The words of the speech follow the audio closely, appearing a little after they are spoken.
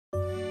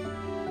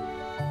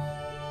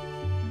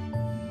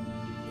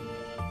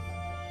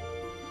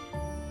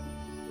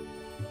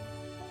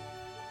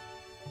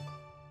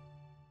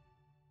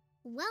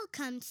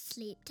Welcome to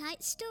Sleep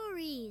Tight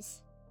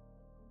Stories.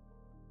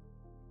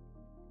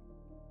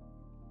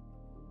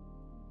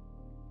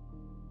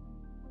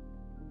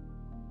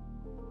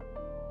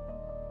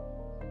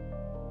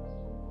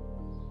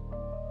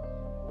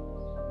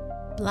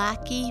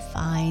 Blackie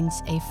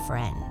finds a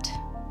friend.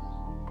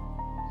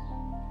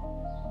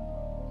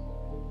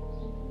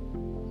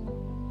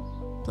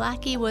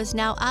 Blackie was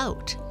now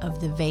out of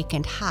the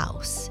vacant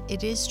house,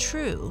 it is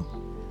true,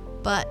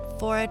 but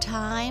for a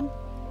time,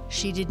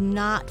 she did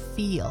not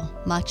feel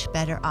much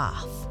better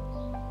off.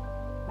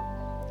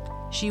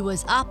 She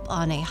was up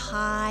on a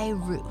high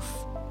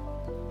roof,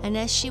 and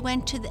as she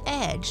went to the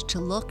edge to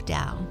look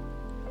down,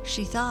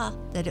 she thought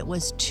that it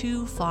was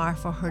too far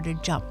for her to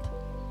jump,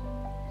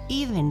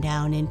 even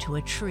down into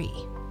a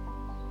tree.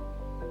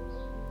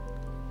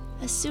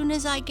 "As soon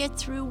as I get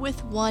through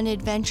with one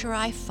adventure,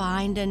 I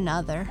find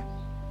another,"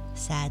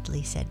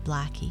 sadly said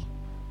Blackie.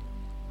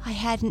 "I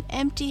had an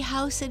empty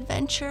house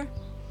adventure,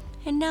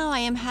 and now I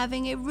am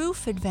having a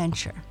roof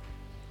adventure.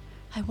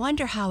 I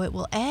wonder how it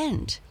will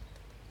end.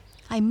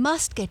 I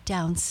must get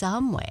down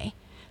some way.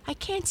 I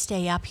can't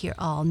stay up here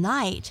all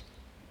night,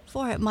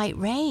 for it might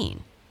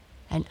rain,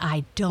 and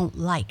I don't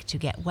like to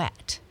get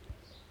wet."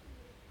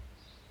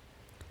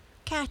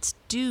 Cats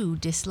do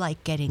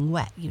dislike getting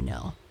wet, you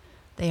know.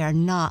 They are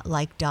not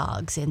like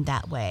dogs in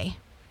that way.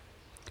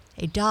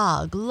 A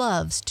dog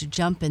loves to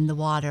jump in the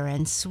water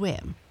and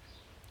swim,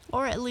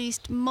 or at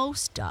least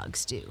most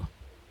dogs do.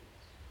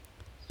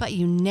 But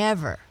you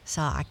never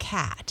saw a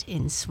cat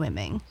in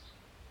swimming.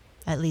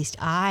 At least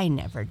I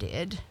never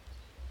did.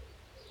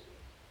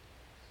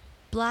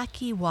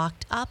 Blackie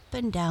walked up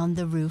and down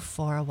the roof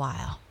for a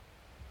while.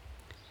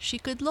 She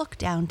could look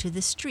down to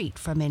the street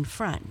from in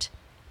front,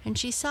 and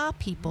she saw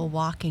people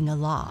walking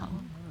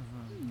along,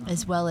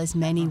 as well as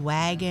many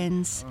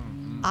wagons,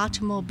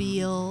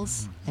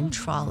 automobiles, and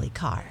trolley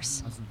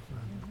cars.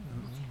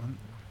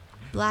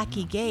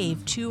 Blackie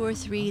gave 2 or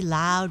 3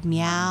 loud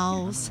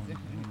meows,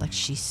 but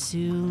she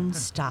soon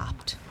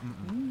stopped.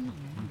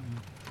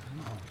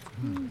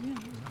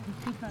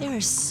 "There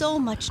is so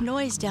much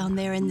noise down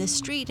there in the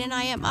street, and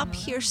I am up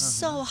here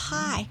so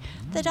high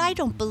that I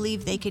don't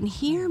believe they can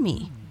hear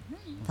me,"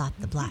 thought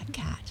the black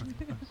cat.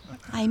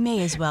 "I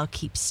may as well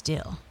keep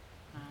still."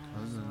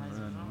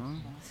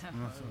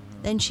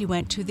 Then she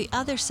went to the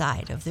other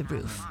side of the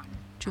roof,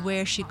 to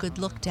where she could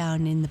look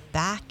down in the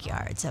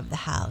backyards of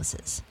the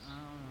houses.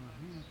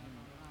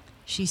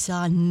 She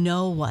saw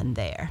no one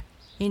there,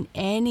 in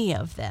any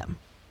of them.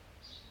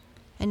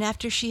 And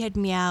after she had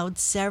meowed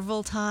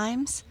several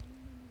times,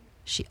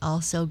 she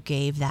also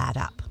gave that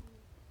up.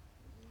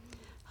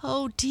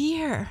 "Oh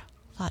dear,"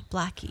 thought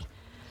Blackie,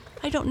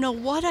 "I don't know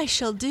what I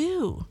shall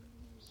do.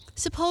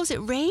 Suppose it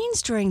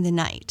rains during the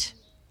night?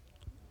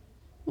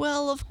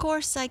 Well, of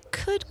course, I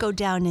could go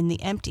down in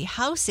the empty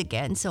house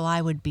again so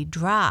I would be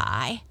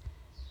dry.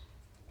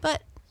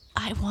 But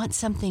I want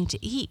something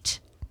to eat.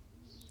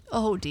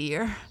 Oh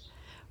dear,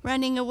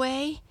 running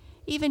away,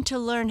 even to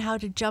learn how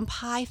to jump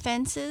high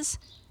fences,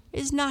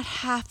 is not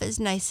half as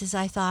nice as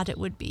I thought it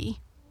would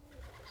be.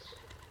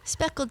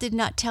 Speckle did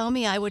not tell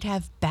me I would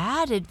have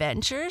bad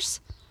adventures.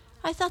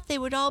 I thought they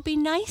would all be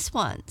nice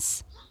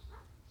ones."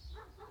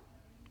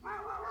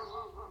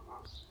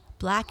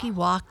 Blackie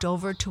walked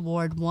over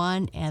toward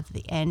one of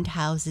the end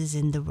houses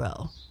in the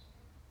row.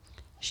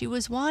 She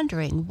was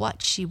wondering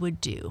what she would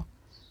do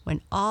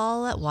when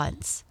all at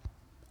once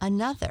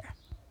another,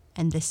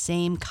 and the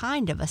same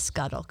kind of a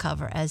scuttle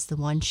cover as the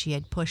one she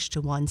had pushed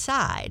to one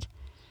side,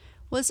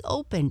 was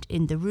opened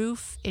in the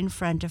roof in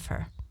front of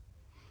her,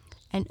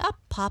 and up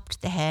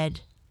popped the head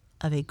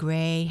of a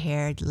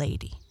gray-haired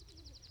lady,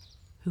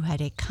 who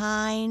had a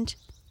kind,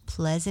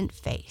 pleasant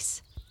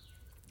face,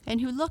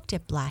 and who looked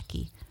at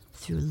Blackie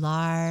through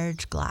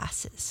large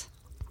glasses.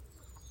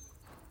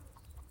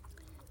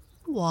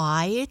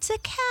 "Why, it's a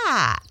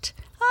cat,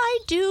 I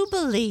do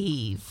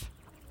believe,"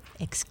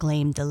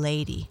 exclaimed the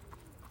lady,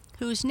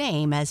 whose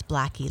name, as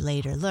Blackie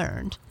later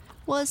learned,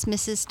 was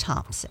Mrs.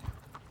 Thompson.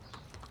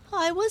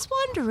 "I was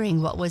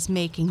wondering what was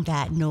making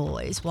that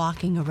noise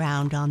walking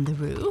around on the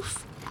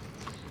roof.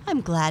 I'm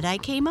glad I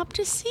came up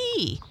to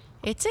see.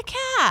 It's a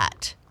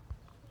cat."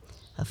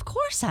 "Of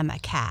course I'm a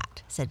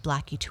cat," said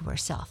Blackie to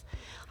herself.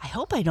 "I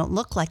hope I don't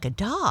look like a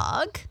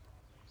dog."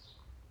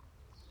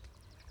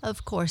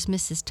 Of course,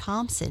 Mrs.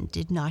 Thompson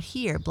did not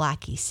hear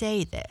Blackie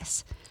say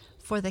this,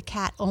 for the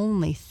cat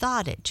only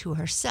thought it to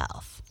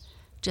herself,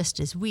 just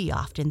as we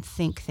often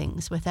think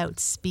things without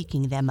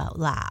speaking them out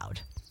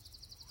loud.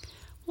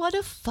 "What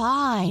a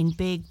fine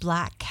big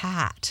black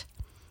cat,"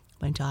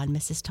 went on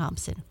Mrs.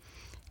 Thompson.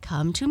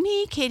 "Come to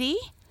me, kitty.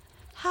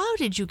 How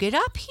did you get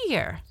up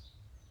here?"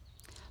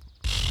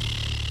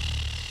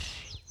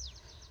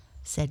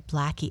 said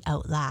Blackie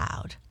out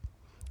loud.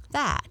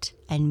 That,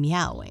 and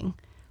meowing,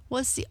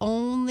 was the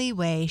only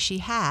way she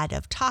had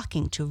of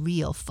talking to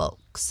real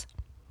folks.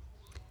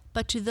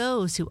 But to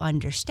those who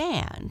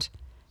understand,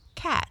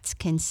 cats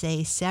can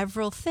say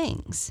several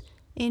things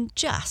in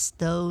just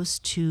those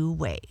 2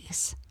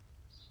 ways.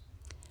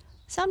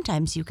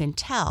 Sometimes you can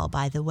tell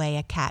by the way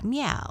a cat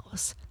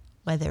meows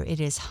whether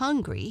it is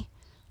hungry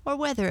or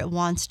whether it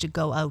wants to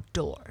go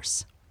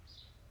outdoors.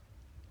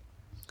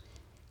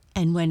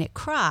 And when it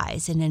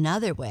cries in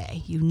another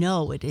way, you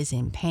know it is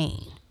in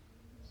pain.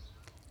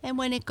 And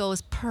when it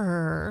goes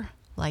purr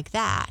like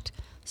that,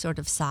 sort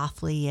of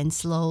softly and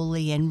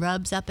slowly, and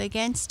rubs up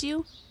against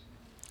you,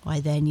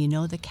 why then you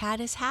know the cat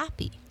is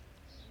happy.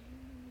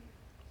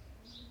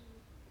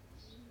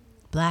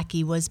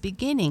 Blackie was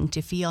beginning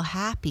to feel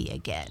happy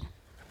again,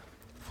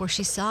 for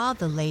she saw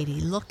the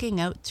lady looking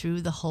out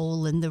through the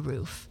hole in the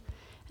roof,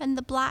 and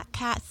the black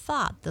cat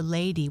thought the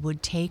lady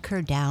would take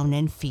her down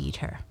and feed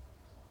her.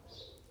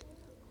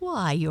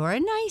 "Why, you're a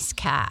nice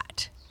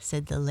cat,"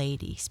 said the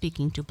lady,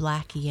 speaking to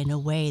Blackie in a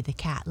way the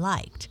cat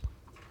liked.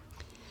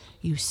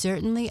 "You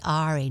certainly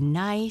are a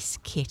nice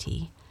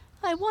kitty.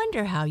 I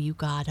wonder how you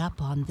got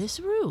up on this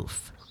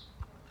roof."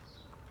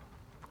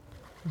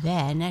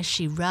 Then, as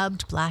she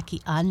rubbed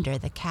Blackie under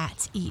the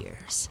cat's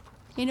ears,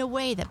 in a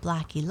way that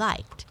Blackie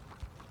liked,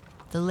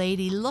 the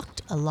lady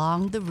looked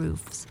along the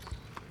roofs,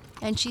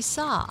 and she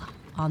saw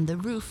on the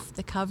roof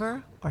the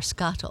cover or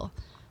scuttle,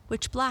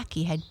 which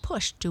Blackie had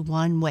pushed to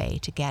one way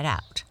to get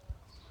out.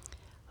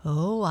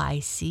 "Oh, I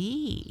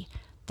see.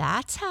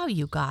 That's how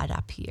you got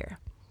up here.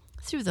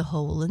 Through the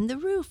hole in the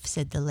roof,"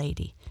 said the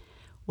lady.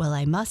 "Well,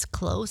 I must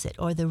close it,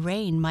 or the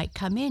rain might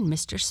come in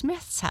Mr.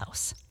 Smith's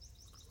house."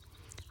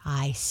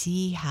 "I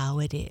see how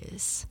it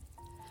is.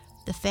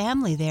 The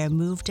family there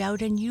moved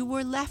out and you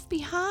were left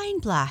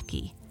behind,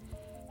 Blackie.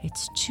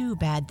 It's too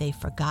bad they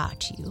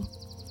forgot you.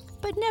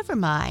 But never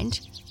mind,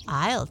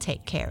 I'll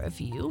take care of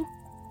you."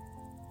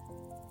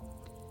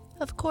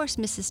 Of course,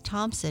 Mrs.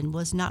 Thompson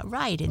was not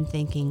right in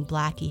thinking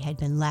Blackie had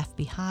been left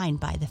behind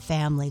by the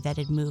family that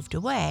had moved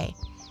away.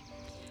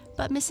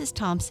 But Mrs.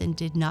 Thompson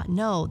did not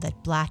know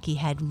that Blackie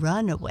had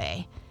run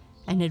away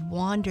and had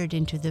wandered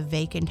into the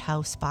vacant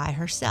house by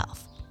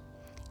herself,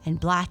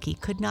 and Blackie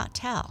could not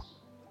tell.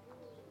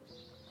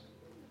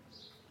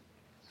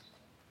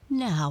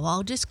 "Now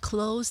I'll just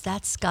close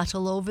that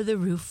scuttle over the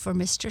roof for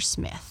Mr.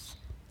 Smith,"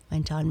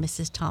 went on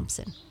Mrs.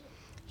 Thompson.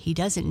 "He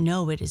doesn't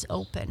know it is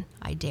open,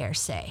 I dare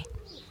say.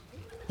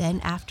 Then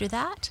after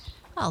that,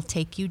 I'll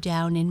take you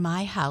down in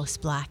my house,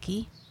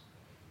 Blackie."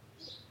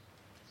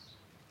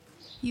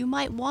 You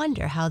might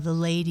wonder how the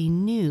lady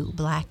knew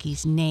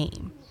Blackie's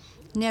name,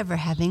 never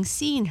having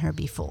seen her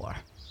before.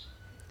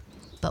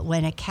 But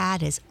when a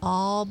cat is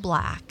all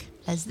black,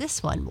 as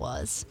this one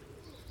was,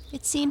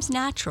 it seems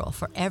natural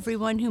for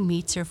everyone who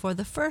meets her for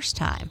the first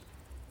time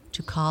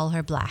to call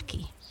her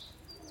Blackie.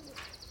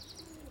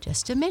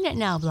 "Just a minute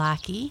now,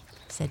 Blackie,"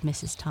 said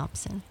Mrs.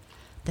 Thompson.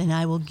 "Then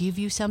I will give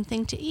you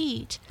something to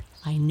eat.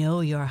 I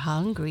know you're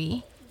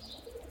hungry."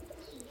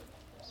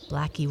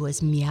 Blackie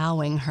was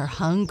meowing her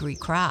hungry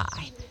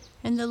cry,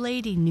 and the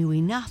lady knew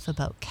enough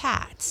about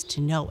cats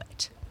to know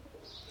it.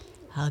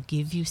 "I'll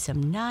give you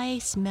some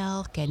nice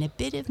milk and a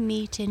bit of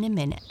meat in a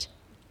minute,"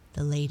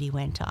 the lady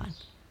went on.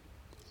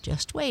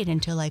 "Just wait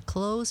until I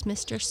close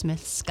Mr.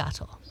 Smith's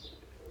scuttle."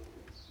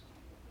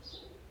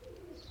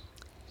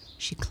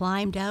 She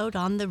climbed out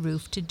on the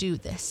roof to do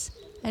this,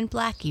 and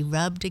Blackie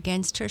rubbed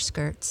against her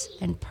skirts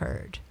and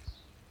purred.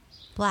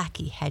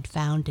 Blackie had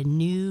found a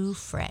new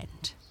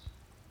friend.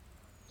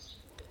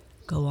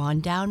 "Go on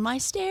down my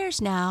stairs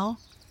now,"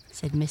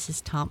 said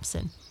Mrs.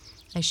 Thompson,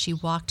 as she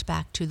walked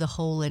back to the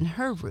hole in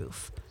her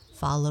roof,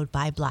 followed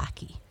by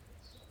Blackie.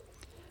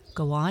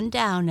 "Go on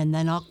down, and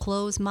then I'll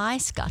close my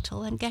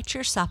scuttle and get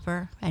your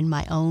supper, and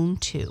my own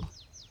too."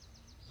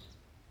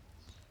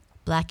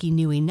 Blackie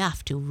knew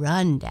enough to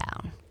run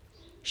down.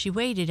 She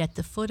waited at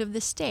the foot of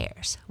the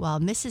stairs while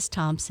Mrs.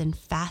 Thompson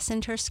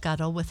fastened her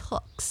scuttle with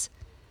hooks,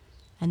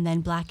 and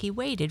then Blackie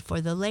waited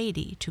for the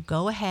lady to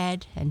go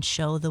ahead and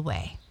show the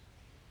way.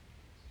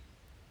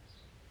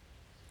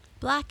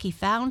 Blackie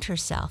found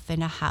herself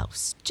in a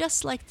house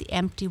just like the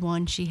empty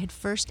one she had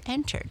first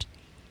entered,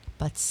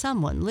 but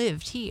someone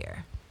lived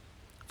here,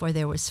 for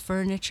there was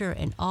furniture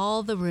in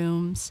all the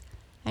rooms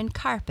and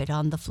carpet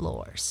on the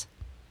floors.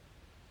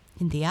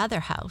 In the other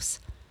house,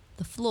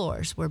 the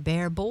floors were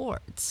bare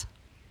boards.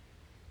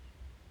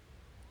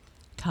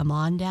 "Come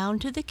on down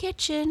to the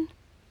kitchen,"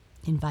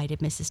 invited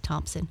Mrs.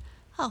 Thompson.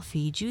 "I'll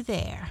feed you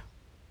there."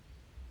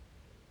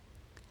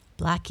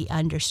 Blackie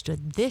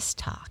understood this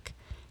talk,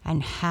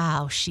 and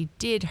how she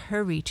did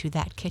hurry to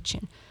that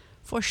kitchen,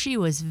 for she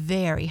was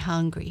very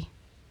hungry.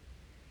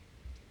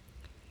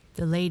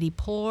 The lady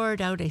poured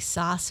out a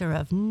saucer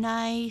of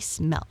nice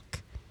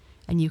milk,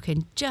 and you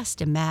can just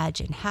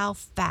imagine how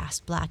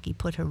fast Blackie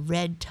put her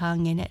red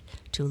tongue in it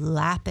to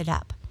lap it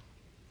up,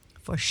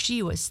 for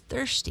she was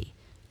thirsty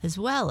as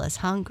well as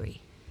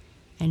hungry,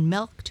 and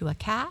milk to a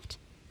cat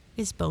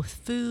is both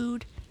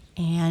food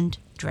and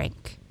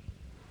drink.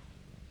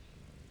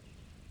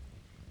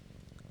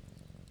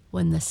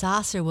 When the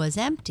saucer was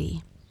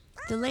empty,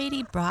 the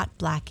lady brought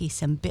Blackie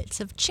some bits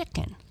of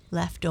chicken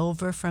left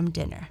over from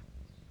dinner.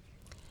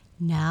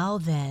 "Now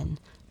then,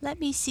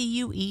 let me see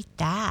you eat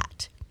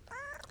that,"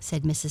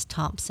 said Mrs.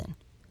 Thompson.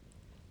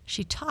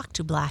 She talked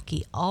to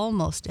Blackie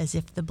almost as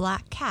if the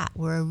black cat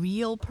were a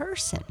real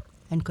person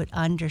and could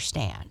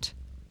understand.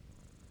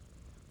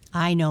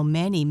 I know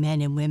many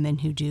men and women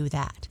who do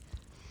that.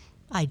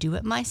 I do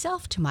it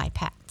myself to my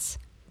pets.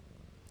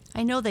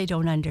 I know they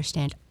don't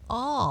understand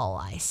all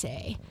I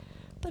say,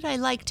 but I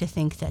like to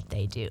think that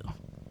they do.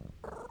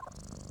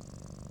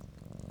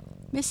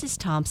 Mrs.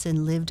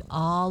 Thompson lived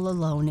all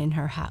alone in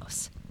her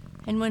house,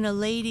 and when a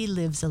lady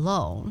lives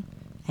alone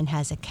and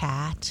has a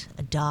cat,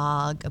 a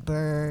dog, a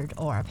bird,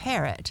 or a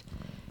parrot,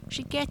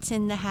 she gets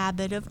in the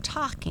habit of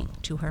talking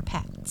to her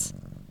pets.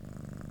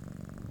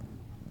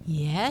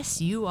 "Yes,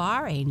 you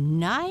are a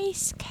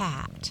nice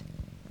cat,"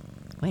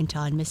 went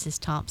on Mrs.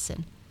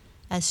 Thompson,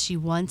 as she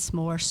once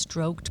more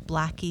stroked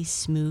Blackie's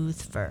smooth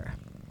fur.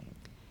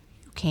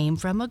 "You came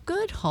from a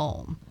good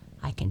home,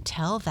 I can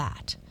tell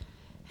that.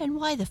 And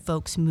why the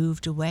folks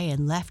moved away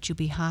and left you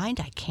behind,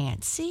 I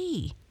can't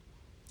see.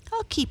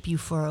 I'll keep you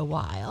for a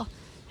while,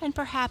 and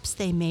perhaps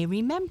they may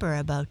remember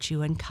about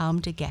you and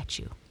come to get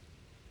you.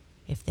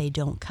 If they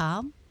don't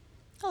come,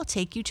 I'll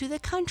take you to the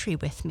country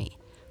with me,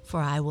 for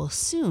I will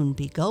soon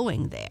be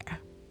going there."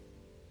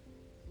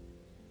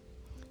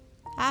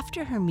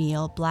 After her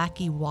meal,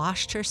 Blackie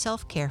washed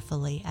herself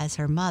carefully as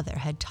her mother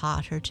had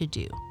taught her to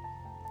do.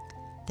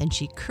 Then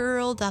she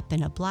curled up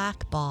in a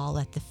black ball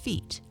at the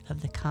feet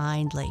of the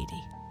kind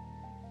lady.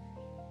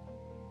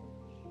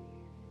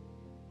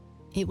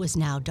 It was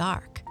now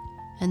dark,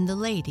 and the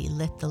lady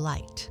lit the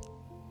light.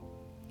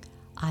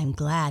 "I'm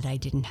glad I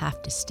didn't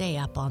have to stay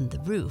up on the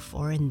roof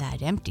or in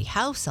that empty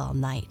house all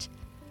night,"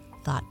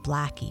 thought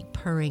Blackie,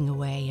 purring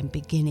away and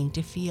beginning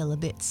to feel a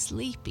bit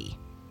sleepy.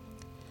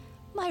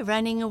 "My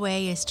running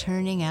away is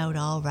turning out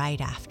all right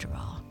after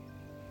all.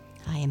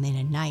 I am in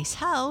a nice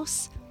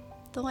house,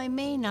 though I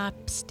may not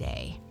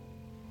stay.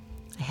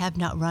 I have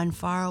not run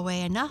far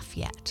away enough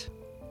yet.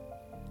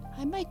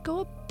 I might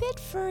go a bit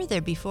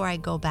further before I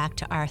go back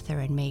to Arthur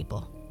and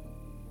Mabel."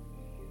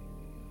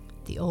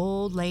 The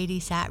old lady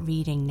sat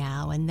reading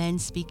now and then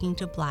speaking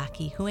to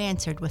Blackie, who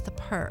answered with a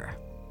purr.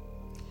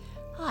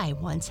 "I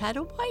once had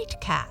a white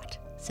cat,"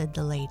 said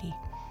the lady,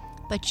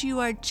 "but you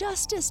are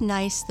just as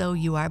nice though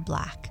you are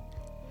black.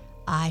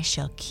 I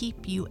shall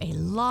keep you a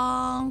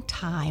long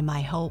time,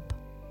 I hope."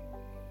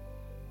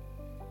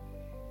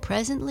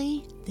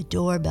 Presently, the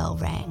doorbell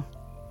rang.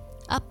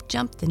 Up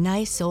jumped the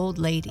nice old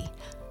lady.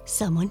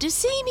 "Someone to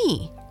see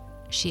me!"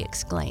 she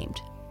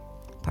exclaimed.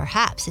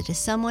 "Perhaps it is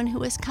someone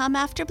who has come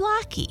after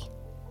Blackie."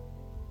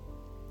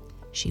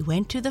 She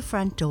went to the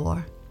front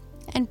door,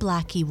 and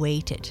Blackie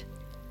waited.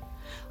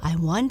 "I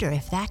wonder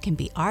if that can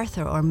be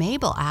Arthur or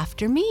Mabel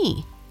after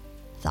me,"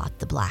 thought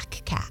the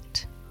black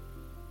cat.